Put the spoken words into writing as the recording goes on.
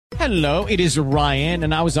Hello, it is Ryan,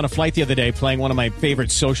 and I was on a flight the other day playing one of my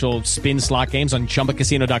favorite social spin slot games on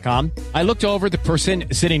ChumbaCasino.com. I looked over at the person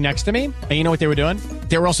sitting next to me, and you know what they were doing?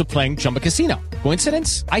 They were also playing Chumba Casino.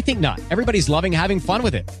 Coincidence? I think not. Everybody's loving having fun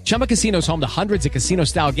with it. Chumba Casino is home to hundreds of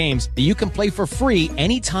casino-style games that you can play for free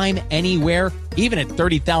anytime, anywhere, even at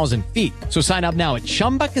 30,000 feet. So sign up now at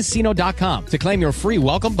ChumbaCasino.com to claim your free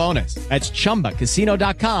welcome bonus. That's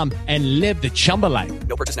ChumbaCasino.com and live the Chumba life.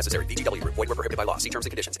 No purchase necessary. VGW. Void where prohibited by law. See terms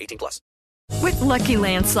and conditions. 18+. With Lucky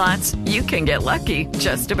Land Slots, you can get lucky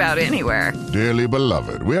just about anywhere. Dearly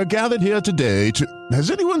beloved, we are gathered here today to... Has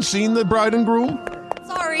anyone seen the bride and groom?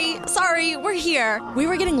 Sorry, we're here. We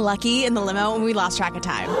were getting lucky in the limo and we lost track of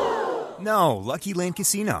time. No, Lucky Land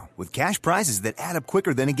Casino, with cash prizes that add up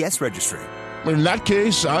quicker than a guest registry. In that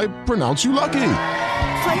case, I pronounce you lucky.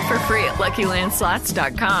 Play for free at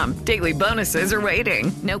LuckyLandSlots.com. Daily bonuses are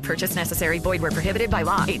waiting. No purchase necessary. Void where prohibited by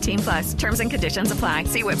law. 18+. Terms and conditions apply.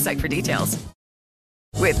 See website for details.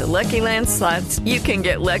 With the Lucky Land Slots, you can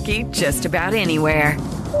get lucky just about anywhere.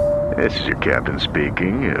 This is your captain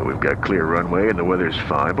speaking. We've got clear runway and the weather's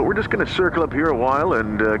fine, but we're just going to circle up here a while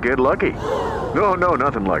and get lucky. No,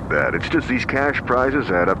 nothing like that. It's just these cash prizes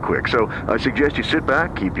add up quick. So I suggest you sit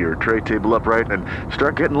back, keep your tray table upright, and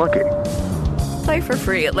start getting lucky. Play for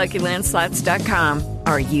free at LuckyLandSlots.com.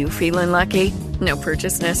 Are you feeling lucky? No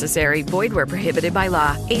purchase necessary. Void where prohibited by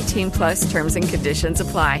law. 18+ terms and conditions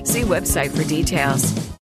apply. See website for details.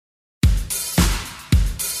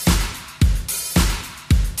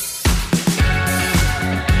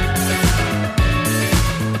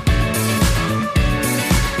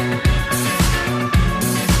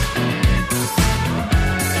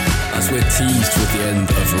 We're teased with the end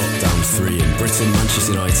of Lockdown 3 in Britain,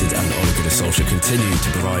 Manchester United and Ole Gunnar Solskjaer continue to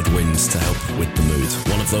provide wins to help with the mood.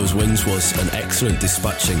 One of those wins was an excellent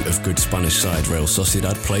dispatching of good Spanish side Real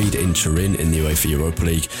Sociedad, played in Turin in the UEFA Europa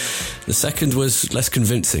League. The second was less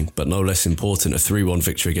convincing, but no less important, a 3-1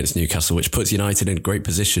 victory against Newcastle, which puts United in a great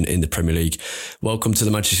position in the Premier League. Welcome to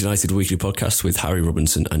the Manchester United Weekly Podcast with Harry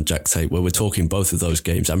Robinson and Jack Tate, where we're talking both of those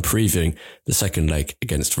games and previewing the second leg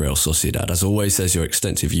against Real Sociedad. As always, there's your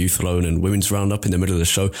extensive youth loan and women's roundup in the middle of the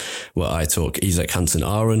show, where I talk Isak Hansen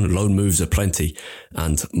Aron, loan moves aplenty,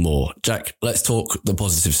 and more. Jack, let's talk the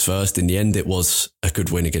positives first. In the end, it was a good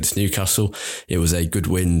win against Newcastle. It was a good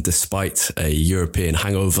win despite a European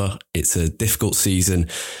hangover. It's a difficult season,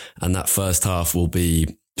 and that first half will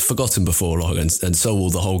be forgotten before long, and so will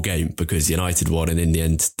the whole game, because United won and in the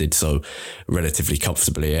end did so relatively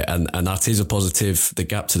comfortably, and that is a positive. The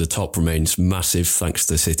gap to the top remains massive thanks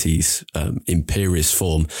to City's imperious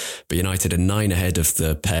form, but United are 9 ahead of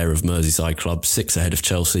the pair of Merseyside clubs, 6 ahead of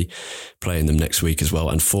Chelsea, playing them next week as well,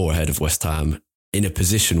 and 4 ahead of West Ham, in a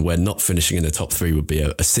position where not finishing in the top 3 would be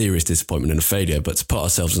a serious disappointment and a failure, but to put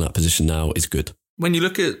ourselves in that position now is good. When you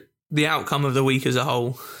look at the outcome of the week as a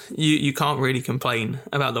whole, you can't really complain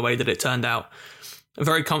about the way that it turned out. A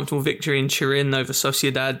very comfortable victory in Turin over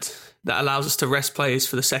Sociedad that allows us to rest players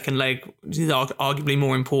for the second leg, which is arguably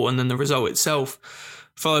more important than the result itself,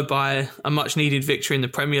 followed by a much needed victory in the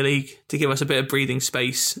Premier League to give us a bit of breathing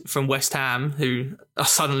space from West Ham, who are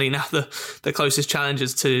suddenly now the closest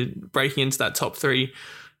challengers to breaking into that top 3.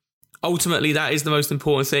 Ultimately, that is the most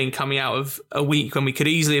important thing coming out of a week when we could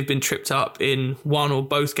easily have been tripped up in one or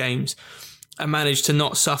both games and managed to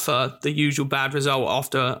not suffer the usual bad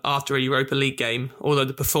result after a Europa League game, although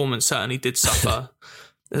the performance certainly did suffer,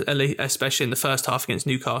 especially in the first half against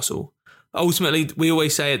Newcastle. Ultimately, we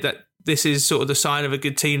always say that this is sort of the sign of a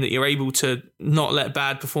good team, that you're able to not let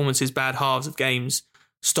bad performances, bad halves of games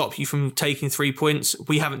stop you from taking 3 points.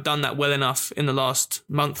 We haven't done that well enough in the last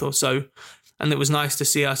month or so. And it was nice to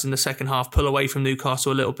see us in the second half pull away from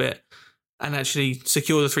Newcastle a little bit and actually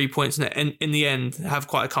secure the 3 points and in the end have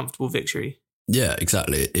quite a comfortable victory. Yeah,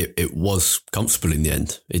 exactly. It was comfortable in the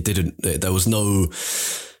end. There was no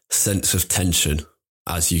sense of tension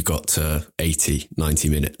as you got to 80, 90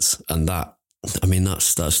 minutes. And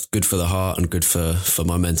that's good for the heart and good for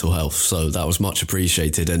my mental health. So that was much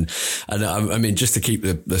appreciated. And I mean, just to keep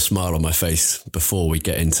the smile on my face before we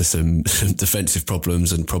get into some defensive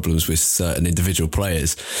problems and problems with certain individual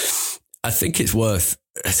players, I think it's worth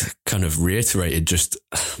kind of reiterating just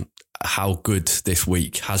how good this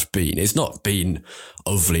week has been. It's not been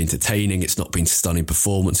overly entertaining. It's not been stunning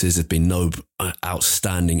performances. There's been no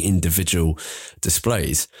outstanding individual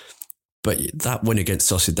displays. But that win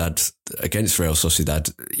against Real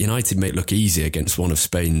Sociedad, United made look easy against one of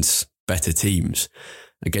Spain's better teams.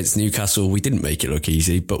 Against Newcastle, we didn't make it look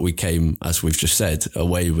easy, but we came, as we've just said,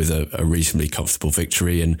 away with a reasonably comfortable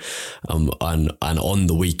victory. And on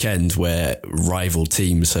the weekend where rival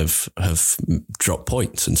teams have dropped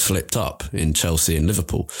points and slipped up in Chelsea and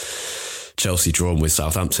Liverpool. Chelsea drawn with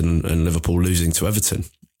Southampton and Liverpool losing to Everton.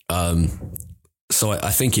 So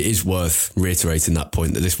I think it is worth reiterating that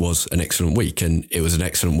point that this was an excellent week, and it was an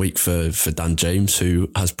excellent week for Dan James,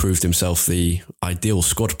 who has proved himself the ideal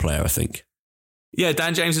squad player, I think. Yeah,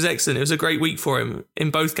 Dan James was excellent. It was a great week for him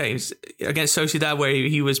in both games. Against Sociedad, where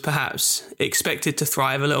he was perhaps expected to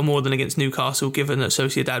thrive a little more than against Newcastle, given that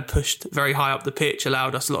Sociedad pushed very high up the pitch,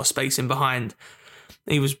 allowed us a lot of space in behind.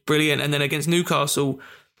 He was brilliant. And then against Newcastle,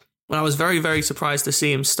 when I was very, very surprised to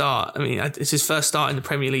see him start. I mean, it's his first start in the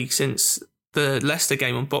Premier League since the Leicester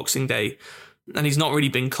game on Boxing Day, and he's not really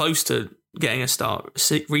been close to getting a start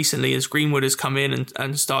recently as Greenwood has come in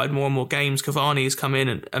and started more and more games. Cavani has come in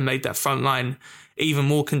and made that front line even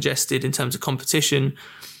more congested in terms of competition.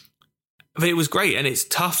 But it was great, and it's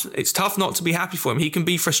tough. It's tough not to be happy for him. He can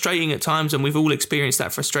be frustrating at times, and we've all experienced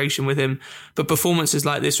that frustration with him. But performances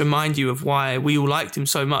like this remind you of why we all liked him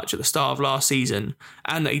so much at the start of last season,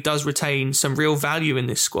 and that he does retain some real value in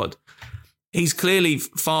this squad. He's clearly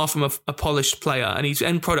far from a polished player, and his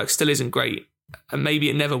end product still isn't great, and maybe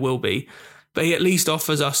it never will be. But he at least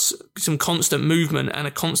offers us some constant movement and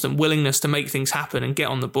a constant willingness to make things happen and get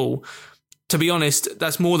on the ball. To be honest,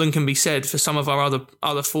 that's more than can be said for some of our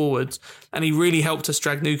other forwards, and he really helped us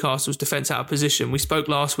drag Newcastle's defence out of position. We spoke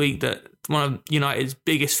last week that one of United's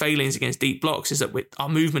biggest failings against deep blocks is that our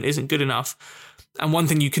movement isn't good enough. And one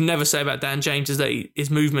thing you can never say about Dan James is that his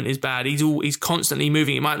movement is bad. He's constantly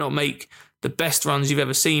moving. He might not make the best runs you've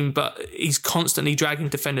ever seen, but he's constantly dragging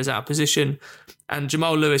defenders out of position. And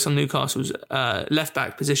Jamal Lewis on Newcastle's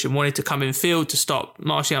left-back position wanted to come in field to stop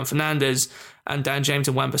Martial Fernandez, and Dan James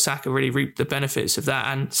and Wan-Bissaka really reaped the benefits of that,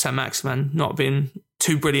 and Saint-Maximin not being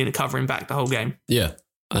too brilliant at covering back the whole game. Yeah.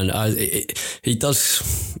 And he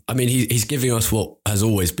does, I mean, he's giving us what has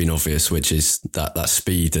always been obvious, which is that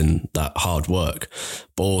speed and that hard work,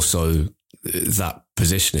 but also that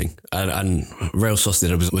positioning. And Real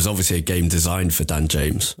Sociedad was obviously a game designed for Dan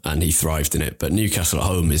James, and he thrived in it. But Newcastle at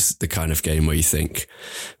home is the kind of game where you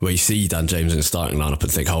see Dan James in the starting lineup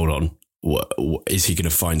and think, hold on, what is he going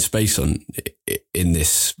to find space in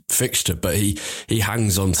this fixture? But he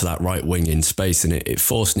hangs on to that right wing in space, and it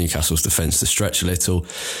forced Newcastle's defence to stretch a little.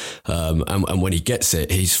 And when he gets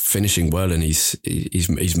it, he's finishing well, and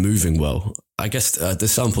he's moving well. I guess the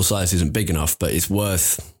sample size isn't big enough, but it's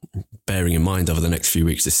worth bearing in mind over the next few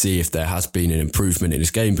weeks to see if there has been an improvement in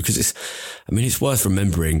his game, because it's worth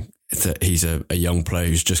remembering that he's a young player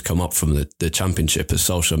who's just come up from the Championship, as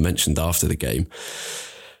Solskjaer mentioned after the game.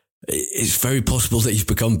 It's very possible that he's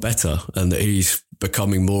become better and that he's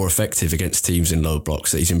becoming more effective against teams in low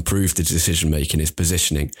blocks, that he's improved his decision-making, his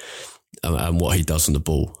positioning, and what he does on the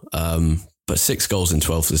ball. But 6 goals in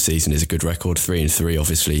 12 for the season is a good record. 3-3,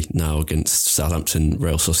 obviously, now against Southampton,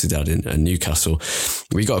 Real Sociedad and Newcastle.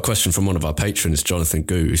 We got a question from one of our patrons, Jonathan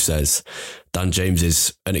Gu, who says, Dan James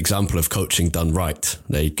is an example of coaching done right.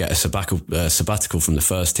 They get a sabbatical from the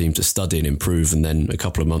first team to study and improve, and then a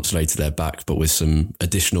couple of months later they're back, but with some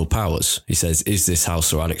additional powers. He says, is this how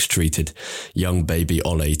Sir Alex treated young baby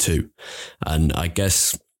Ole too? And I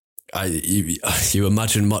guess you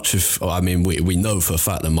imagine much of, we know for a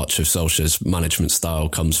fact that much of Solskjaer's management style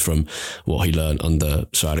comes from what he learned under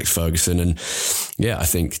Sir Alex Ferguson. And yeah, I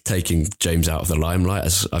think taking James out of the limelight,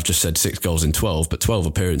 as I've just said, 6 goals in 12, but 12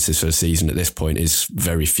 appearances for the season at this point is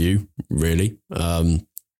very few, really. And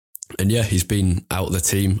yeah, he's been out of the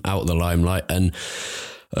team, out of the limelight, and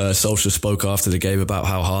Solskjaer spoke after the game about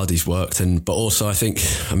how hard he's worked. But also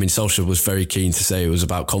Solskjaer was very keen to say it was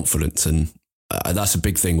about confidence, and that's a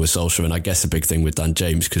big thing with Solskjaer, and I guess a big thing with Dan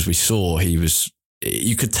James, because we saw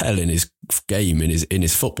you could tell in his game, in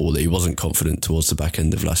his football, that he wasn't confident towards the back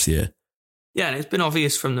end of last year. Yeah, and it's been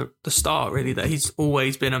obvious from the start, really, that he's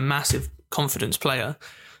always been a massive confidence player.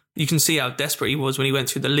 You can see how desperate he was when he went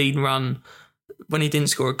through the lead run, when he didn't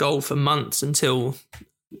score a goal for months until,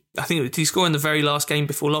 I think he scored in the very last game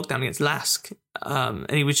before lockdown against Lask. And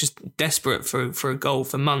he was just desperate for a goal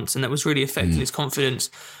for months, and that was really affecting his confidence.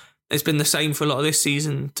 It's been the same for a lot of this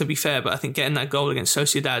season, to be fair, but I think getting that goal against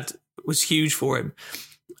Sociedad was huge for him.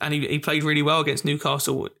 And he played really well against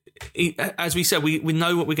Newcastle. As we said, we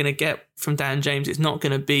know what we're going to get from Dan James. It's not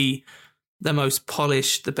going to be the most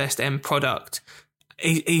polished, the best end product.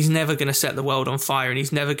 He's never going to set the world on fire, and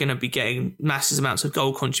he's never going to be getting massive amounts of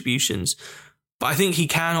goal contributions. But I think he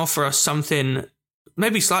can offer us something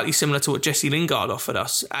maybe slightly similar to what Jesse Lingard offered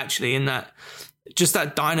us, actually, in that just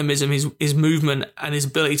that dynamism, his movement and his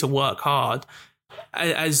ability to work hard.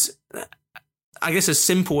 as I guess as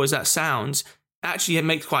simple as that sounds, actually it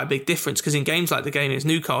makes quite a big difference, because in games like the game against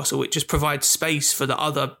Newcastle, it just provides space for the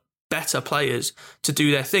other better players to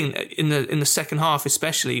do their thing. In the second half,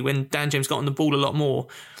 especially when Dan James got on the ball a lot more,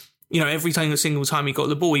 every single time he got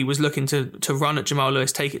the ball, he was looking to run at Jamal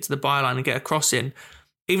Lewis, take it to the byline and get a cross in.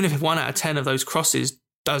 Even if 1 out of 10 of those crosses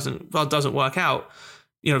doesn't work out,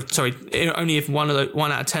 only if 1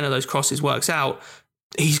 out of 10 of those crosses works out,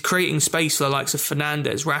 he's creating space for the likes of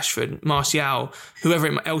Fernandes, Rashford, Martial,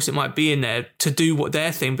 whoever else it might be in there, to do what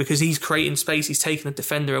their thing, because he's creating space. He's taking the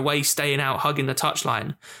defender away, staying out, hugging the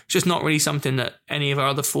touchline. It's just not really something that any of our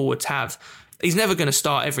other forwards have. He's never going to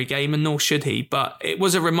start every game, and nor should he, but it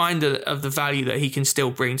was a reminder of the value that he can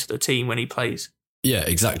still bring to the team when he plays. Yeah,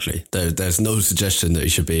 exactly. There's no suggestion that he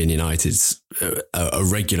should be in United's a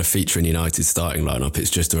regular feature in United's starting lineup.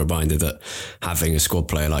 It's just a reminder that having a squad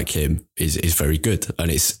player like him is very good,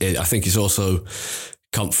 and I think it's also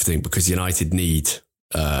comforting because United need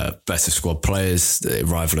better squad players. The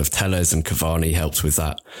arrival of Telles and Cavani helps with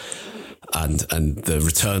that. And the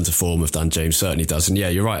return to form of Dan James certainly does. And yeah,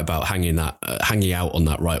 you're right about hanging out on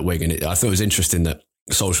that right wing. And I thought it was interesting that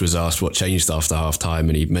Solskjaer was asked what changed after half time,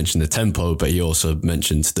 and he mentioned the tempo, but he also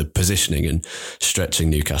mentioned the positioning and stretching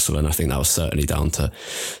Newcastle. And I think that was certainly down to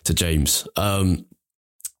James. To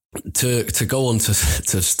go on to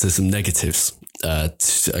some negatives, I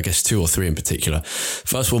guess 2 or 3 in particular.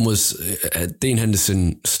 First one was Dean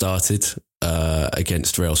Henderson started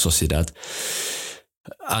against Real Sociedad.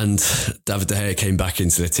 And David De Gea came back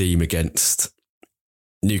into the team against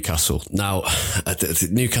Newcastle. Now,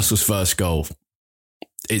 Newcastle's first goal,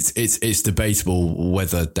 it's debatable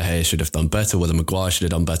whether De Gea should have done better, whether Maguire should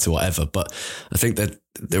have done better, whatever. But I think that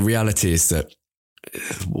the reality is that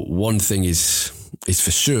one thing is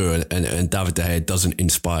for sure, and David De Gea doesn't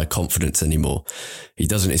inspire confidence anymore. He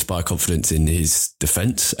doesn't inspire confidence in his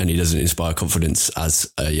defence, and he doesn't inspire confidence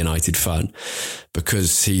as a United fan,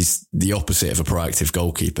 because he's the opposite of a proactive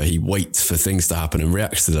goalkeeper. He waits for things to happen and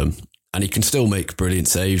reacts to them. And he can still make brilliant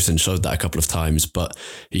saves, and showed that a couple of times, but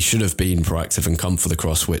he should have been proactive and come for the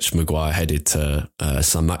cross, which Maguire headed to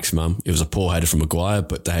Saint-Maximin. It was a poor header from Maguire,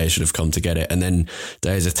 but De Gea should have come to get it. And then De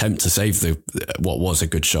Gea's attempt to save what was a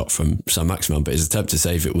good shot from Saint-Maximin, but his attempt to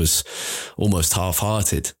save it was almost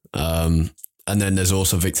half-hearted. And then there's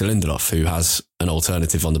also Victor Lindelof, who has an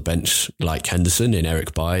alternative on the bench like Henderson in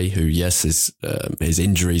Eric Bailly, who, yes, his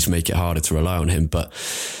injuries make it harder to rely on him, but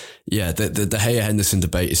yeah, the De Gea Henderson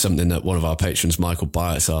debate is something that one of our patrons, Michael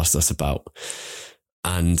Byers, asked us about.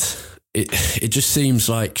 And it just seems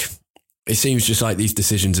just like these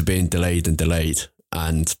decisions are being delayed.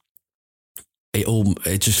 And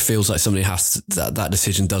it just feels like somebody that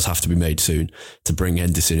decision does have to be made soon to bring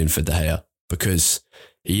Henderson in for De Gea, because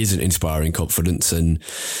he isn't inspiring confidence, and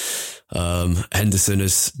Henderson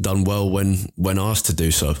has done well when asked to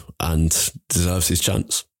do so and deserves his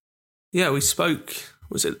chance. Yeah, we spoke,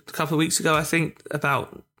 was it a couple of weeks ago, I think,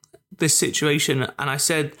 about this situation, and I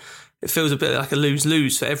said it feels a bit like a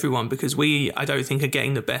lose-lose for everyone, because I don't think, are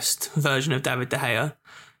getting the best version of David De Gea.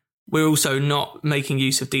 We're also not making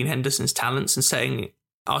use of Dean Henderson's talents and setting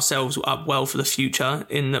ourselves up well for the future,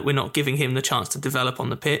 in that we're not giving him the chance to develop on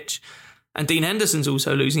the pitch. And Dean Henderson's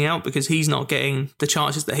also losing out because he's not getting the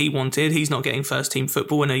chances that he wanted. He's not getting first-team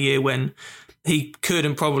football in a year when he could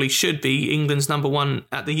and probably should be England's number one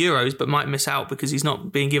at the Euros, but might miss out because he's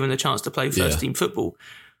not being given the chance to play first-team football.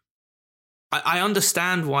 I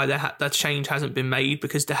understand why that change hasn't been made,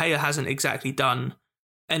 because De Gea hasn't exactly done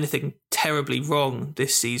anything terribly wrong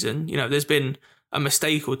this season. There's been a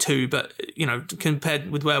mistake or two, but, compared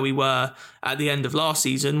with where we were at the end of last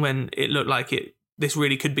season, when it looked like this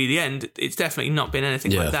really could be the end, it's definitely not been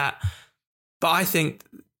anything like that. But I think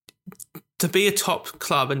to be a top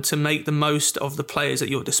club and to make the most of the players at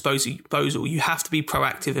your disposal, you have to be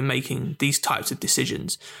proactive in making these types of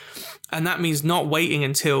decisions. And that means not waiting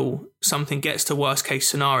until something gets to worst case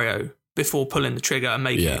scenario before pulling the trigger and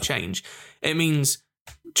making a change. It means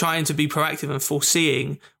trying to be proactive and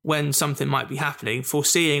foreseeing when something might be happening,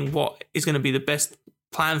 foreseeing what is going to be the best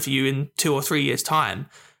plan for you in 2 or 3 years' time.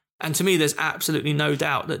 And to me, there's absolutely no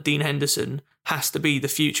doubt that Dean Henderson has to be the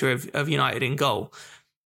future of United in goal.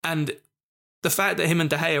 And the fact that him and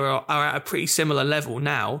De Gea are at a pretty similar level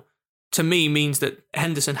now, to me, means that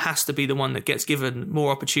Henderson has to be the one that gets given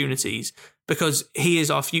more opportunities, because he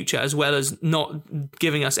is our future, as well as not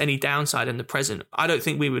giving us any downside in the present. I don't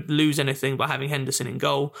think we would lose anything by having Henderson in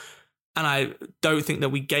goal, and I don't think that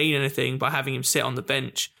we gain anything by having him sit on the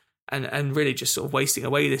bench and really just sort of wasting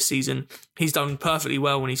away this season. He's done perfectly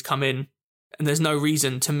well when he's come in, and there's no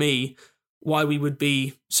reason to me why we would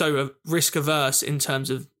be so risk averse in terms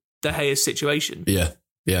of De Gea's situation.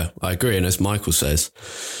 Yeah, I agree. And as Michael says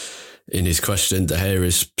in his question, De Gea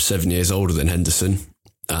is 7 years older than Henderson.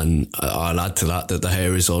 And I'll add to that De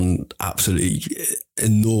Gea is on absolutely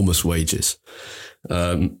enormous wages.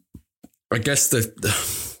 I guess the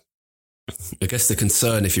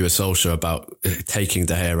concern, if you were Solskjaer, about taking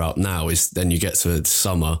De Gea out now is then you get to the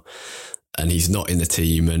summer and he's not in the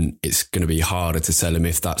team, and it's going to be harder to sell him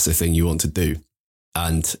if that's the thing you want to do.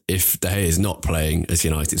 And if De Gea is not playing as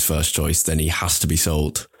United's first choice, then he has to be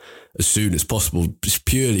sold as soon as possible, just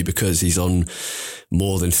purely because he's on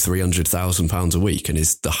more than £300,000 a week and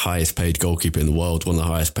is the highest paid goalkeeper in the world, one of the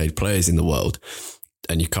highest paid players in the world.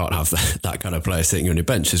 And you can't have that kind of player sitting on your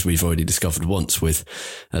bench, as we've already discovered once with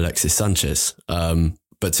Alexis Sanchez.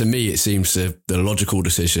 But to me, it seems the logical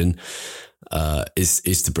decision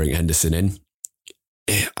is to bring Henderson in.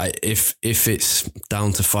 If it's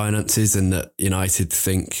down to finances and that United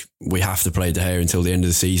think we have to play De Gea until the end of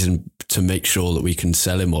the season to make sure that we can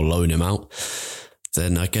sell him or loan him out,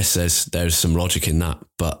 then I guess there's some logic in that.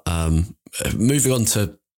 But moving on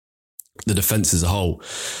to the defence as a whole,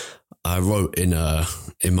 I wrote in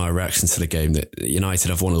my reaction to the game that United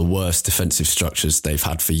have one of the worst defensive structures they've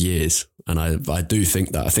had for years. And I do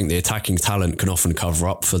think that. I think the attacking talent can often cover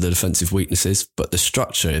up for the defensive weaknesses, but the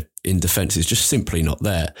structure in defence is just simply not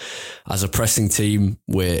there. As a pressing team,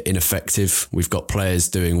 we're ineffective. We've got players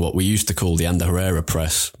doing what we used to call the Ander Herrera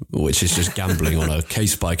press, which is just gambling on a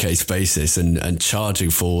case-by-case basis and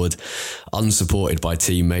charging forward, unsupported by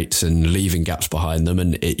teammates and leaving gaps behind them.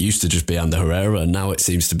 And it used to just be Ander Herrera, and now it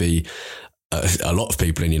seems to be a lot of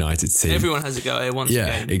people in United's team. Everyone has a go at it once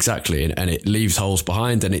again. Yeah, exactly. And it leaves holes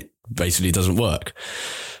behind, and it basically doesn't work.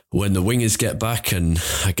 When the wingers get back, and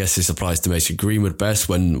I guess this applies to Mason Greenwood best,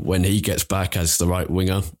 when he gets back as the right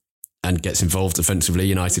winger and gets involved defensively,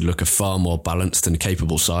 United look a far more balanced and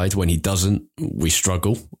capable side. When he doesn't, we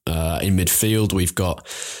struggle. In midfield, we've got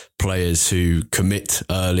players who commit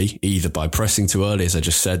early, either by pressing too early, as I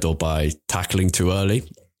just said, or by tackling too early.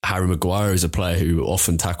 Harry Maguire is a player who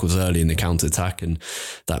often tackles early in the counter-attack, and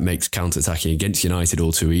that makes counter-attacking against United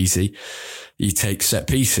all too easy. You take set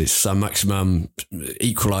pieces. Saint-Maximin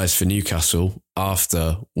equalised for Newcastle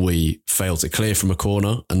after we failed to clear from a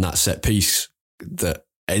corner, and that set piece that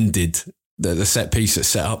ended, the set piece that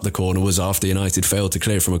set up the corner was after United failed to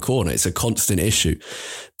clear from a corner. It's a constant issue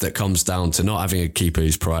that comes down to not having a keeper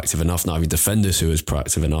who's proactive enough, not having defenders who is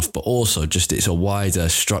proactive enough, but also just it's a wider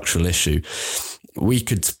structural issue. We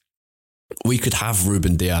could have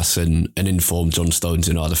Ruben Dias and an informed John Stones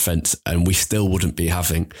in our defence, and we still wouldn't be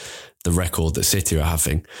having the record that City are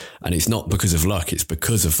having. And it's not because of luck, it's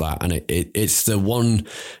because of that. And it's the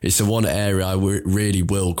one area I really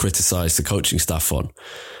will criticise the coaching staff on,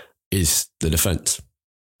 is the defence.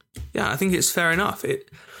 Yeah, I think it's fair enough.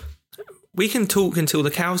 We can talk until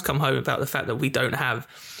the cows come home about the fact that we don't have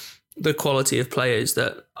the quality of players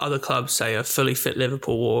that other clubs, say a fully fit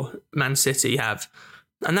Liverpool or Man City, have.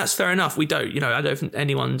 And that's fair enough. We don't, I don't think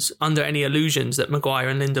anyone's under any illusions that Maguire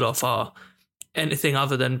and Lindelof are anything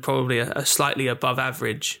other than probably a slightly above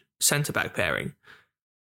average centre-back pairing.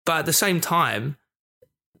 But at the same time,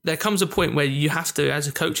 there comes a point where you have to, as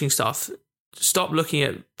a coaching staff, stop looking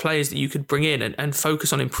at players that you could bring in and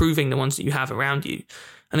focus on improving the ones that you have around you.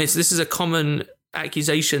 And this is a common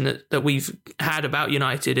accusation that we've had about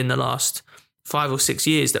United in the last 5 or 6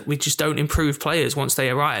 years, that we just don't improve players once they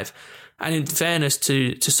arrive. And in fairness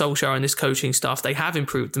to Solskjaer and this coaching staff, they have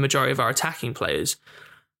improved the majority of our attacking players.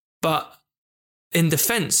 But in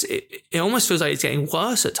defence, it almost feels like it's getting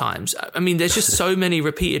worse at times. I mean, there's just so many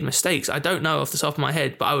repeated mistakes. I don't know off the top of my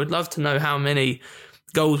head, but I would love to know how many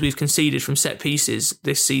goals we've conceded from set pieces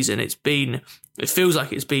this season. It feels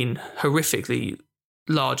like it's been horrifically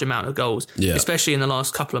large amount of goals, especially in the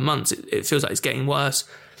last couple of months. It feels like it's getting worse.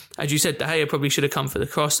 As you said, De Gea probably should have come for the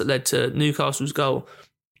cross that led to Newcastle's goal.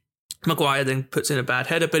 Maguire then puts in a bad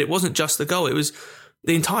header, but it wasn't just the goal. It was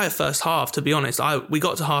the entire first half, to be honest. We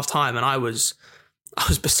got to half time and I was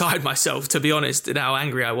beside myself, to be honest, at how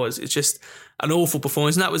angry I was. It's just an awful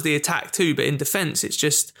performance. And that was the attack too. But in defence, it's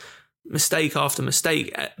just mistake after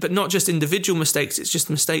mistake. But not just individual mistakes. It's just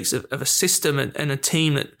mistakes of a system and a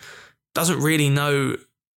team that doesn't really know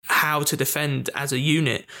how to defend as a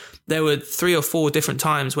unit. There were 3 or 4 different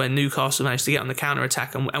times when Newcastle managed to get on the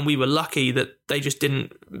counter-attack, and we were lucky that they just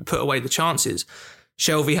didn't put away the chances.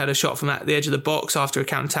 Shelvey had a shot from the edge of the box after a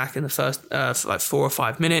counter-attack in the first 4 or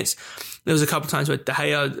 5 minutes. There was a couple of times where De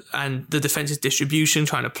Gea and the defence's distribution,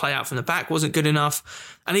 trying to play out from the back, wasn't good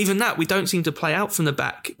enough. And even that, we don't seem to play out from the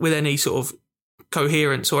back with any sort of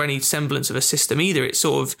coherence or any semblance of a system either. It's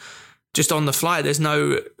sort of just on the fly. There's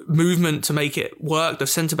no movement to make it work. The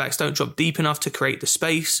centre-backs don't drop deep enough to create the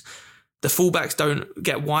space. The fullbacks don't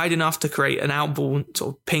get wide enough to create an out ball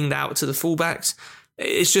sort of pinged out to the fullbacks.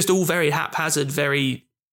 It's just all very haphazard, very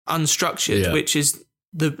unstructured, which is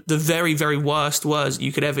the very, very worst words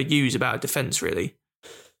you could ever use about a defence, really.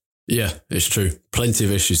 Yeah, it's true. Plenty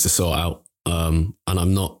of issues to sort out. And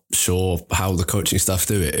I'm not sure how the coaching staff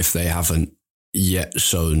do it if they haven't yet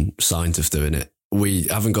shown signs of doing it. We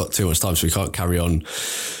haven't got too much time, so we can't carry on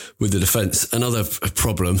with the defence. Another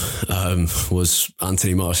problem was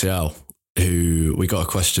Anthony Martial, who we got a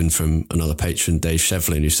question from another patron, Dave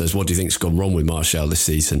Shevlin, who says, what do you think's gone wrong with Martial this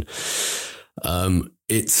season?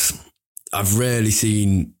 I've rarely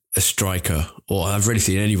seen a striker, or I've rarely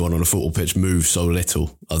seen anyone on a football pitch move so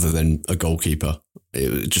little other than a goalkeeper.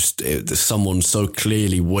 There's someone so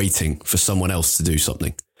clearly waiting for someone else to do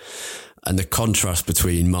something. And the contrast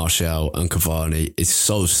between Martial and Cavani is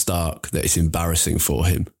so stark that it's embarrassing for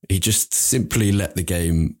him. He just simply let the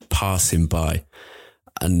game pass him by.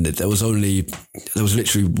 And there was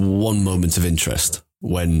literally one moment of interest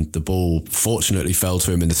when the ball fortunately fell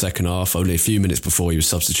to him in the second half, only a few minutes before he was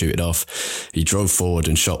substituted off. He drove forward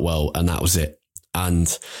and shot well, and that was it.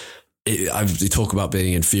 And you talk about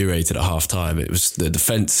being infuriated at half time. It was the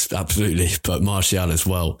defence, absolutely, but Martial as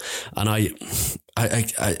well. And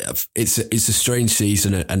it's a strange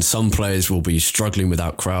season, and some players will be struggling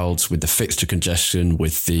without crowds, with the fixture congestion,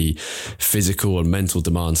 with the physical and mental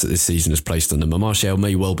demands that this season has placed on them. And Martial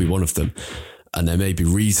may well be one of them. And there may be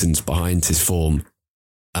reasons behind his form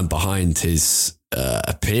and behind his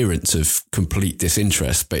appearance of complete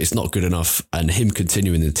disinterest, but it's not good enough. And him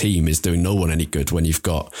continuing the team is doing no one any good when you've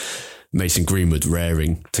got Mason Greenwood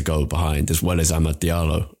raring to go behind, as well as Amad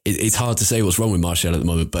Diallo. It's hard to say what's wrong with Martial at the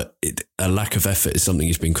moment, but a lack of effort is something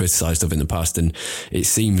he's been criticised of in the past, and it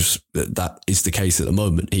seems that is the case at the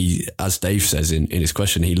moment. He, as Dave says in his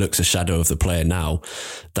question, he looks a shadow of the player now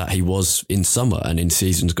that he was in summer and in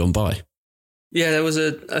seasons gone by. Yeah, there was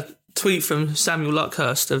a tweet from Samuel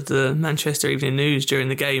Luckhurst of the Manchester Evening News during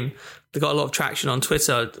the game that got a lot of traction on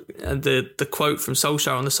Twitter. And the quote from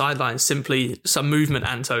Solskjaer on the sideline, simply, some movement,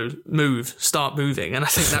 Anto, move, start moving. And I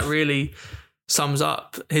think that really sums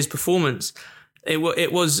up his performance.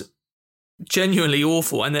 It was genuinely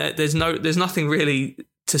awful, and there's nothing really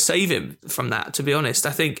to save him from that, to be honest.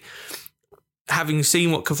 I think having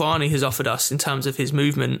seen what Cavani has offered us in terms of his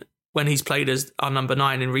movement when he's played as our number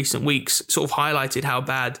 9 in recent weeks, sort of highlighted how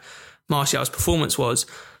bad Martial's performance was.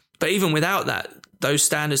 But even without that, those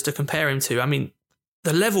standards to compare him to, I mean,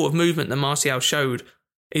 the level of movement that Martial showed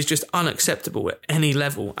is just unacceptable at any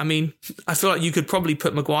level. I mean, I feel like you could probably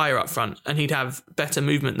put Maguire up front and he'd have better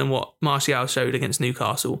movement than what Martial showed against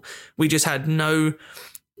Newcastle. We just had no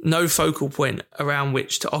focal point around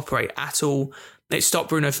which to operate at all. It stopped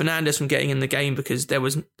Bruno Fernandes from getting in the game because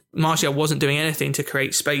Martial wasn't doing anything to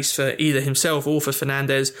create space for either himself or for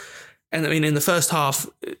Fernandes. And I mean, in the first half,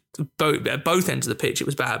 both ends of the pitch, it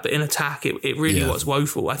was bad. But in attack, it really was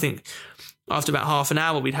woeful. I think after about half an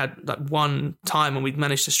hour, we'd had like one time when we'd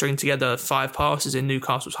managed to string together 5 passes in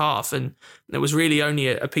Newcastle's half. And there was really only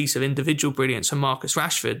a piece of individual brilliance from Marcus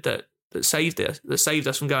Rashford that saved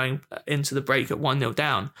us from going into the break at 1-0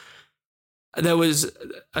 down. There was,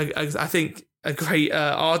 I think, a great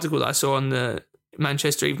article that I saw on the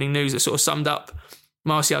Manchester Evening News that sort of summed up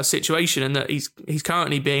Martial's situation, and that he's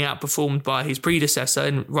currently being outperformed by his predecessor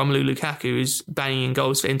in Romelu Lukaku, who's banging in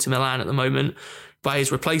goals for Inter Milan at the moment, by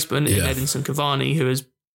his replacement in Edinson Cavani, who has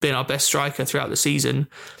been our best striker throughout the season,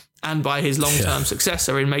 and by his long-term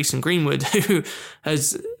successor in Mason Greenwood, who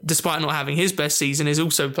has, despite not having his best season, is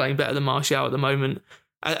also playing better than Martial at the moment.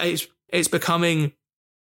 It's becoming,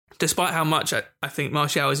 despite how much I think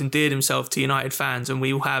Martial has endeared himself to United fans, and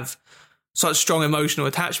we will have such strong emotional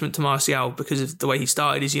attachment to Martial because of the way he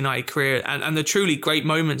started his United career and the truly great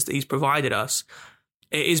moments that he's provided us,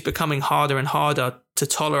 it is becoming harder and harder to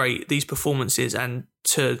tolerate these performances and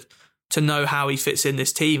to know how he fits in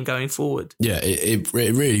this team going forward. Yeah, it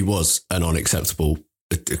really was an unacceptable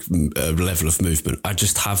level of movement. I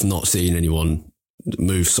just have not seen anyone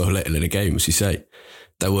move so little in a game, as you say.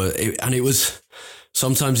 It was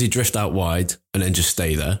sometimes he'd drift out wide and then just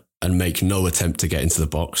stay there and make no attempt to get into the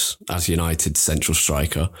box as United's central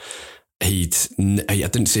striker. I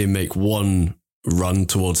didn't see him make one run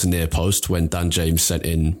towards the near post when Dan James sent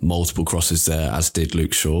in multiple crosses there, as did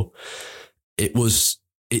Luke Shaw. It was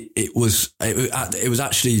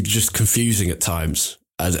actually just confusing at times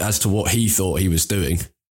as to what he thought he was doing.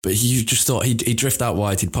 But you just thought he'd drift out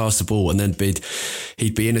wide, he'd pass the ball, and then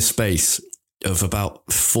he'd be in a space of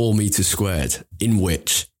about 4 meters squared in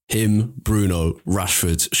which him, Bruno,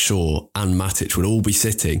 Rashford, Shaw and Matic would all be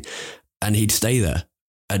sitting, and he'd stay there.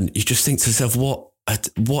 And you just think to yourself,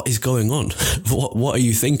 what is going on? What are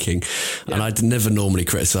you thinking? Yeah. And I'd never normally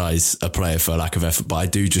criticise a player for a lack of effort, but I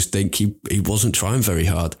do just think he wasn't trying very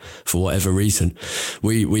hard for whatever reason.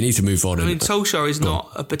 We need to move on. I mean, Solskjaer is not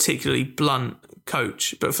a particularly blunt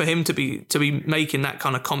coach, but for him to be making that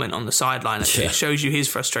kind of comment on the sideline, it shows you his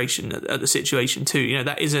frustration at the situation too. You know,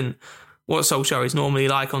 that isn't what Solskjaer is normally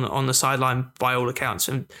like on the sideline by all accounts.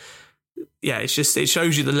 And yeah, it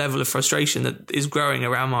shows you the level of frustration that is growing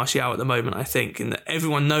around Martial at the moment, I think, and that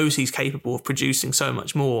everyone knows he's capable of producing so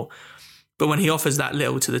much more. But when he offers that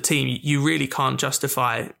little to the team, you really can't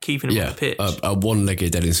justify keeping him on the pitch. A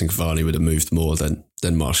one-legged Edinson Cavani would have moved more than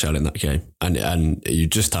Martial in that game. And you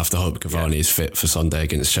just have to hope Cavani is fit for Sunday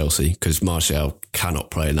against Chelsea, because Martial cannot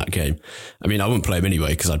play in that game. I mean, I wouldn't play him anyway,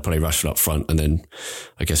 because I'd play Rashford up front and then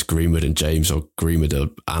I guess Greenwood and James, or Greenwood or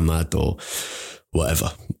Ahmad or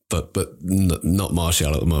whatever. But not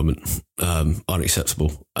Martial at the moment.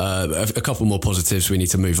 Unacceptable. A couple more positives. We need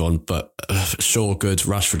to move on. But Shaw good,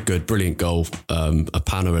 Rashford good, brilliant goal. A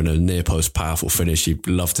panner and a near post powerful finish. You'd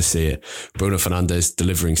love to see it. Bruno Fernandes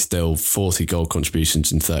delivering still 40 goal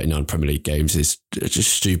contributions in 39 Premier League games is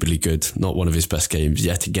just stupidly good. Not one of his best games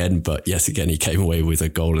yet again, but yet again he came away with a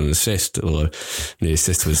goal and an assist, although the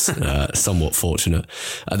assist was somewhat fortunate.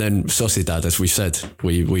 And then Sociedad, as we said,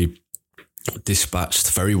 we dispatched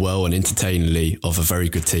very well and entertainingly of a very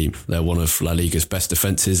good team. They're one of La Liga's best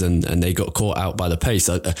defences, and they got caught out by the pace.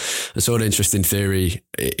 I saw an interesting theory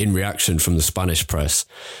in reaction from the Spanish press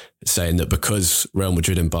saying that because Real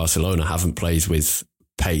Madrid and Barcelona haven't played with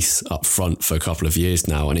pace up front for a couple of years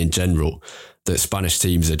now, and in general, that Spanish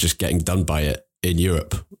teams are just getting done by it in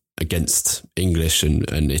Europe against English and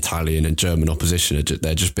Italian and German opposition.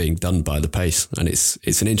 They're just being done by the pace. And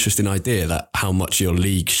it's an interesting idea that how much your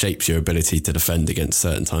league shapes your ability to defend against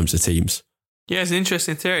certain types of teams. Yeah, it's an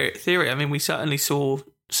interesting theory. I mean, we certainly saw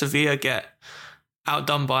Sevilla get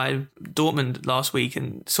outdone by Dortmund last week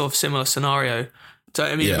in sort of similar scenario. So,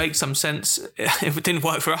 I mean, It makes some sense if it didn't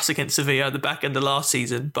work for us against Sevilla at the back end of last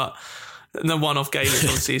season, but the one-off game is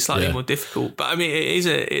obviously slightly more difficult. But I mean,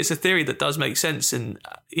 it's a theory that does make sense. And,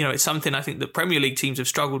 you know, it's something I think that Premier League teams have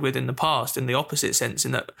struggled with in the past, in the opposite sense,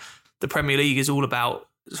 in that the Premier League is all about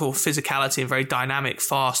sort of physicality and very dynamic,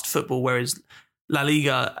 fast football, whereas La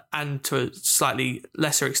Liga, and to a slightly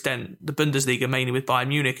lesser extent, the Bundesliga, mainly with Bayern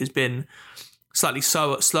Munich, has been slightly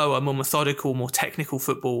slower, more methodical, more technical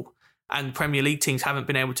football. And Premier League teams haven't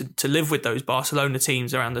been able to live with those Barcelona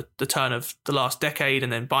teams around the turn of the last decade,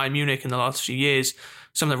 and then Bayern Munich in the last few years.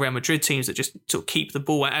 Some of the Real Madrid teams that just sort of keep the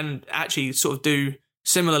ball and actually sort of do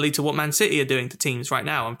similarly to what Man City are doing to teams right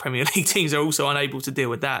now. And Premier League teams are also unable to deal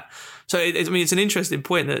with that. So, it's an interesting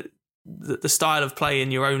point that the style of play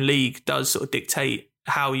in your own league does sort of dictate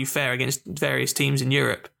how you fare against various teams in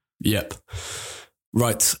Europe. Yep.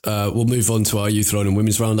 Right, we'll move on to our Youth Loan and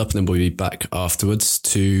Women's Roundup, and then we'll be back afterwards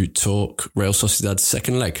to talk Real Sociedad's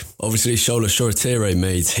second leg. Obviously, Shola Shoretire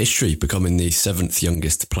made history, becoming the 7th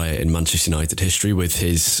youngest player in Manchester United history with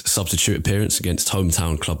his substitute appearance against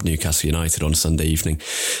hometown club Newcastle United on Sunday evening.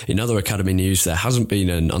 In other academy news, there hasn't been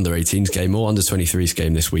an under-18s game or under-23s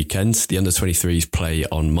game this weekend. The under-23s play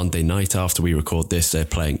on Monday night after we record this. They're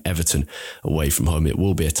playing Everton away from home. It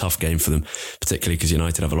will be a tough game for them, particularly because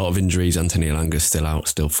United have a lot of injuries. Anthony Elanga's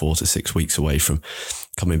still 4 to 6 weeks away from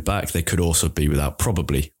coming back. They could also be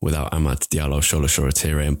probably without Amad Diallo, Shola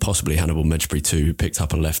Shoretire, and possibly Hannibal Mejbri too, who picked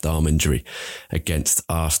up a left arm injury against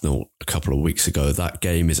Arsenal a couple of weeks ago. That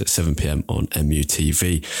game is at 7 p.m. on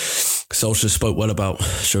MUTV. Solskjaer spoke well about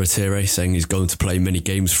Shoretire, saying he's going to play many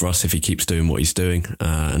games for us if he keeps doing what he's doing.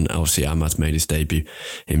 And obviously Ahmad made his debut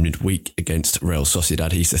in midweek against Real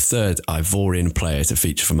Sociedad. He's the 3rd Ivorian player to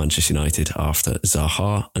feature for Manchester United after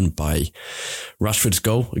Zaha and Bailly. Rashford's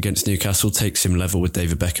goal against Newcastle takes him level with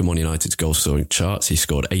David Beckham on United's goal-scoring charts. He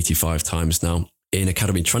scored 85 times now. In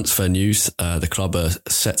academy transfer news, the club are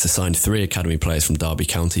set to sign 3 academy players from Derby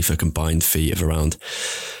County for a combined fee of around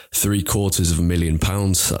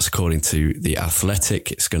 £750,000. That's according to The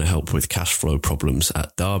Athletic. It's going to help with cash flow problems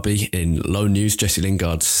at Derby. In loan news, Jesse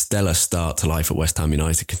Lingard's stellar start to life at West Ham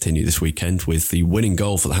United continued this weekend with the winning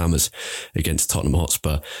goal for the Hammers against Tottenham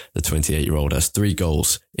Hotspur. The 28-year-old has 3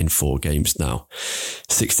 goals in 4 games now.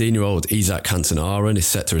 16-year-old Isak Hansen Aron is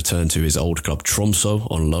set to return to his old club Tromsø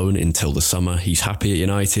on loan until the summer. He's happy at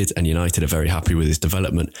United, and United are very happy with his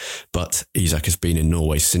development, but Isak has been in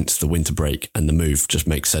Norway since the winter break, and the move just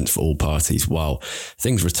makes sense for all parties while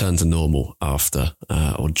things return to normal after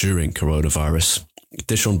or during coronavirus.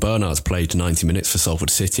 Dishon Bernard's played 90 minutes for Salford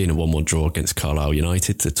City in a 1-1 draw against Carlisle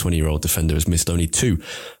United. The 20-year-old defender has missed only 2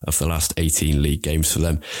 of the last 18 league games for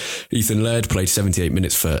them. Ethan Laird played 78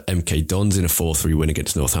 minutes for MK Dons in a 4-3 win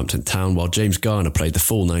against Northampton Town, while James Garner played the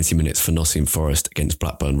full 90 minutes for Nottingham Forest against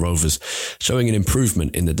Blackburn Rovers, showing an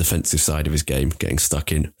improvement in the defensive side of his game, getting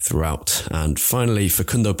stuck in throughout. And finally,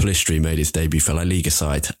 Facundo Pellistri made his debut for La Liga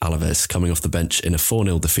side Alaves, coming off the bench in a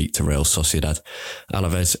 4-0 defeat to Real Sociedad.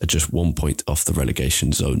 Alaves are just 1 point off the relegation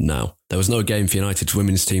zone now. There was no game for United's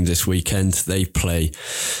women's team this weekend. They play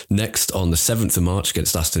next on the 7th of March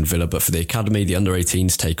against Aston Villa, but for the academy, the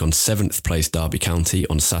under-18s take on 7th place Derby County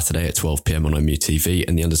on Saturday at 12 p.m. on MUTV,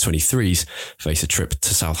 and the under-23s face a trip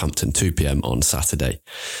to Southampton 2 p.m. on Saturday.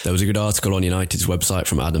 There was a good article on United's website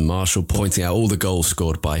from Adam Marshall pointing out all the goals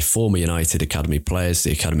scored by former United academy players,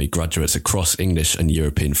 the academy graduates across English and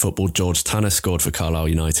European football. George Tanner scored for Carlisle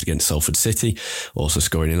United against Salford City. Also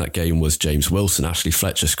scoring in that game was James Wilson. Ashley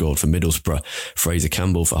Fletcher scored for Middlesbrough, Fraser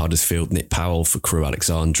Campbell for Huddersfield, Nick Powell for Crewe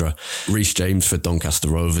Alexandra, Reece James for Doncaster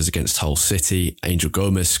Rovers against Hull City, Angel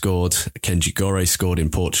Gomez scored, Kenji Gore scored in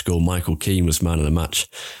Portugal, Michael Keane was man of the match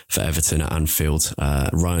for Everton at Anfield,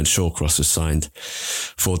 Ryan Shawcross was signed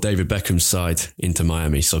for David Beckham's side into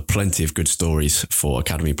Miami, so plenty of good stories for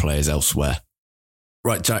academy players elsewhere.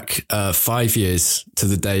 Right, Jack, 5 years to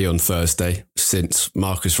the day on Thursday since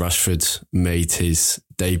Marcus Rashford made his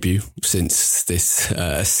debut, since this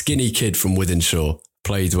skinny kid from Wythenshawe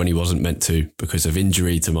played when he wasn't meant to because of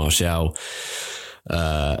injury to Martial.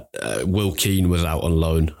 Will Keane was out on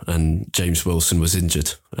loan and James Wilson was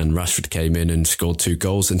injured, and Rashford came in and scored 2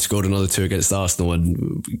 goals and scored another 2 against Arsenal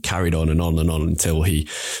and carried on and on and on until he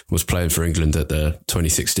was playing for England at the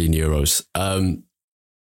 2016 Euros.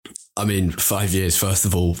 I mean, 5 years, first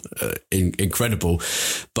of all, incredible.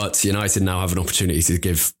 But United now have an opportunity to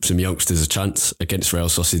give some youngsters a chance against Real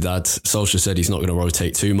Sociedad. Solskjaer said he's not going to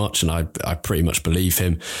rotate too much, and I pretty much believe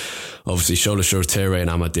him. Obviously, Shola Shoretire and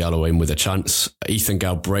Amad Diallo in with a chance. Ethan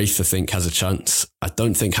Galbraith, I think, has a chance. I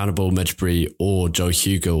don't think Hannibal Mejbri or Joe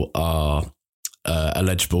Hugill are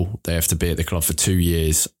eligible. They have to be at the club for 2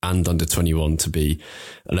 years and under 21 to be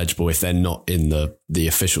eligible if they're not in the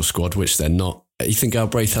official squad, which they're not. Ethan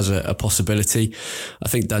Galbraith has a possibility. I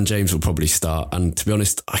think Dan James will probably start, and to be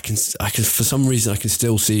honest, I can for some reason I can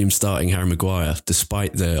still see him starting Harry Maguire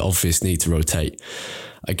despite the obvious need to rotate.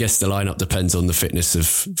 I guess the lineup depends on the fitness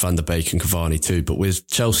of Van der Beek and Cavani too, but with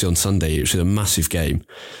Chelsea on Sunday, which is a massive game,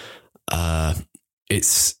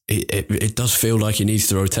 it does feel like he needs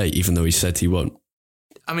to rotate, even though he said he won't.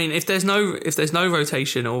 I mean, if there's no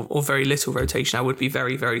rotation or very little rotation, I would be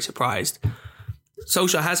very, very surprised.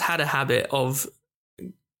 Solskjaer has had a habit of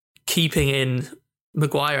keeping in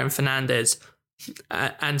Maguire and Fernandes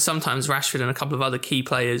and sometimes Rashford and a couple of other key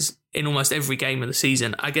players in almost every game of the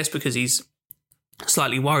season. I guess because he's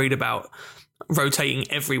slightly worried about rotating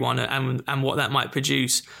everyone and what that might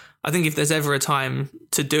produce. I think if there's ever a time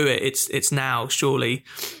to do it, it's now, surely.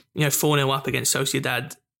 4-0 up against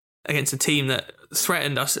Sociedad, against a team that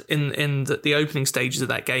threatened us in the opening stages of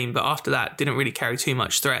that game, but after that didn't really carry too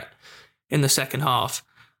much threat in the second half.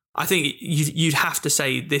 I think you'd have to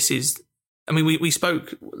say this is... I mean, we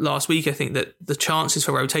spoke last week, I think, that the chances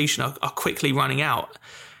for rotation are quickly running out.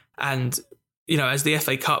 And, as the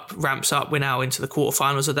FA Cup ramps up, we're now into the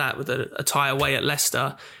quarterfinals of that with a tie away at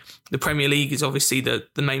Leicester. The Premier League is obviously the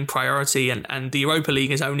main priority, and the Europa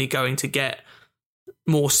League is only going to get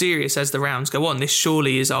more serious as the rounds go on. This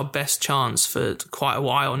surely is our best chance for quite a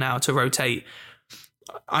while now to rotate.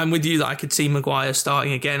 I'm with you that I could see Maguire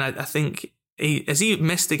starting again. I think has he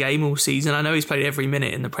missed a game all season? I know he's played every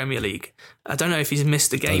minute in the Premier League. I don't know if he's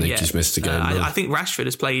missed a game yet. He's missed a game. I think Rashford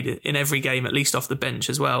has played in every game, at least off the bench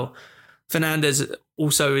as well. Fernandes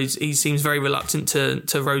also he seems very reluctant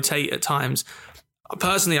to rotate at times.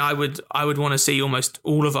 Personally, I would want to see almost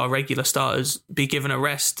all of our regular starters be given a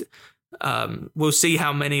rest. We'll see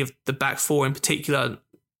how many of the back four in particular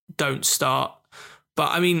don't start.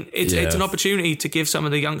 But I mean, it's an opportunity to give some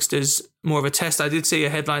of the youngsters more of a test. I did see a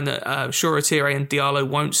headline that Shoretire and Diallo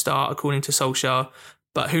won't start, according to Solskjaer.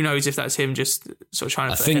 But who knows if that's him just sort of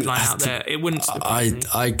trying to put a headline out there. It wouldn't surprise me.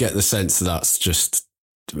 I get the sense that's just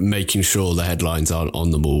making sure the headlines aren't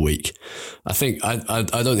on them all week. I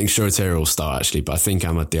don't think Shoretire will start, actually, but I think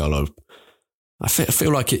Amad Diallo, I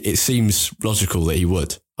feel like it seems logical that he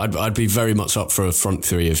would. I'd be very much up for a front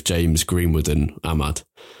three of James, Greenwood and Amad.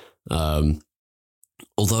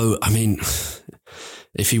 Although, I mean,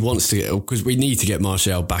 if he wants to get... Because we need to get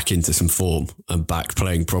Martial back into some form and back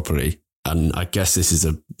playing properly. And I guess this is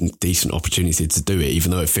a decent opportunity to do it,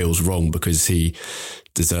 even though it feels wrong because he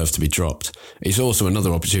deserves to be dropped. It's also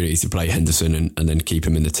another opportunity to play Henderson and then keep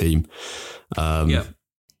him in the team.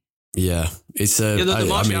 Yeah, it's the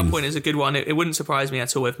Martial point is a good one. It wouldn't surprise me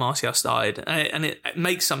at all if Martial started, and it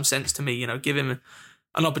makes some sense to me. You know, give him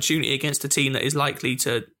an opportunity against a team that is likely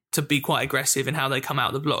to be quite aggressive in how they come out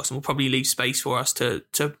of the blocks, and will probably leave space for us to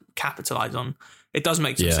capitalise on. It does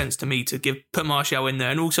make some sense to me to put Martial in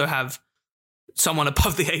there, and also have someone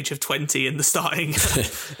above the age of 20 in the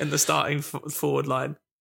starting forward line.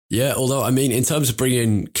 Yeah, although I mean, in terms of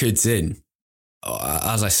bringing kids in,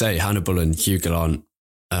 as I say, Hannibal and Hugo aren't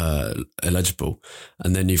eligible,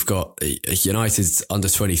 and then you've got United's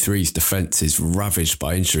under-23s defence is ravaged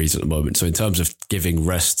by injuries at the moment. So in terms of giving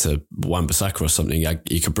rest to Wan-Bissaka or something,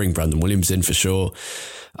 you could bring Brandon Williams in for sure.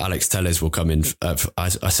 Alex Telles will come in. I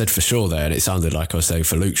said for sure there, and it sounded like I was saying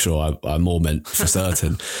for Luke Shaw. I more meant for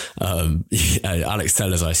certain. Alex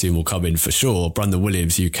Telles, I assume, will come in for sure. Brandon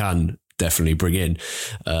Williams, you can definitely bring in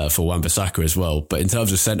for Wan-Bissaka as well. But in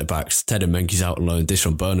terms of centre-backs, Ted Menke's out on loan,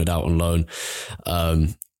 Dishon Bernard out on loan,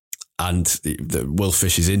 and Will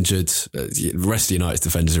Fish is injured. The rest of United's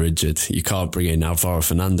defenders are injured. You can't bring in Alvaro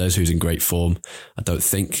Fernandez, who's in great form, I don't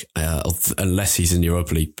think, unless he's in the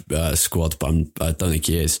Europa League squad, but I don't think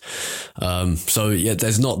he is. So yeah,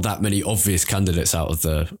 there's not that many obvious candidates out of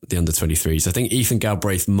the under-23s. I think Ethan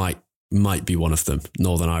Galbraith might be one of them,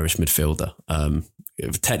 Northern Irish midfielder.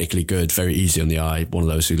 Technically good, very easy on the eye, one of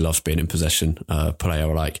those who loves being in possession, player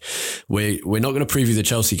I like. We're not going to preview the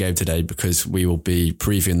Chelsea game today because we will be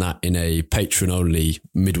previewing that in a patron-only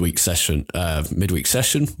midweek show,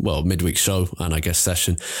 and I guess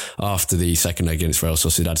session after the second leg against Real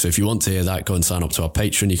Sociedad. So if you want to hear that, go and sign up to our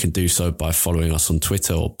Patreon. You can do so by following us on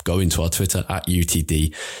Twitter or go into our Twitter at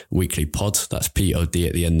UTD Weekly Pod. That's POD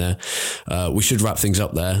at the end there. We should wrap things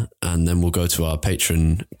up there, and then we'll go to our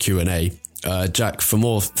Patreon Q&A. Jack, for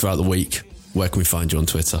more throughout the week, where can we find you on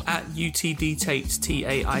Twitter? At UTD Tait,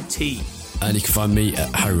 Tait. And you can find me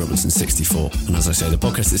at Harry Robinson64. And as I say, the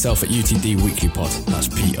podcast itself at UTD Weekly Pod. That's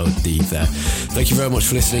POD there. Thank you very much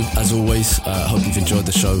for listening. As always, hope you've enjoyed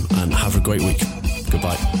the show and have a great week.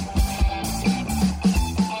 Goodbye.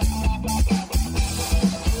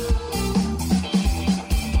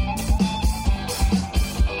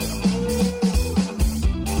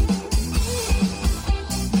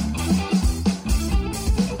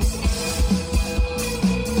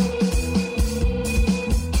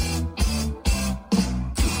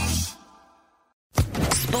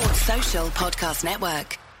 Podcast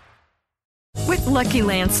Network. With Lucky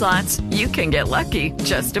Land Slots, you can get lucky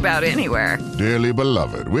just about anywhere. Dearly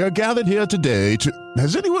beloved, we are gathered here today to...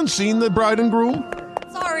 Has anyone seen the bride and groom?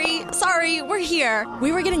 Sorry, we're here.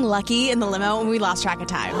 We were getting lucky in the limo and we lost track of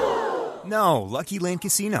time. No, Lucky Land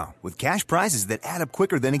Casino, with cash prizes that add up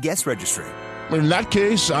quicker than a guest registry. In that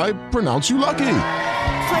case, I pronounce you lucky.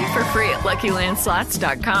 Play for free at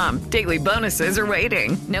LuckyLandSlots.com. Daily bonuses are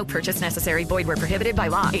waiting. No purchase necessary. Void where prohibited by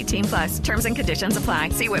law. 18+. Terms and conditions apply.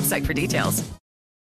 See website for details.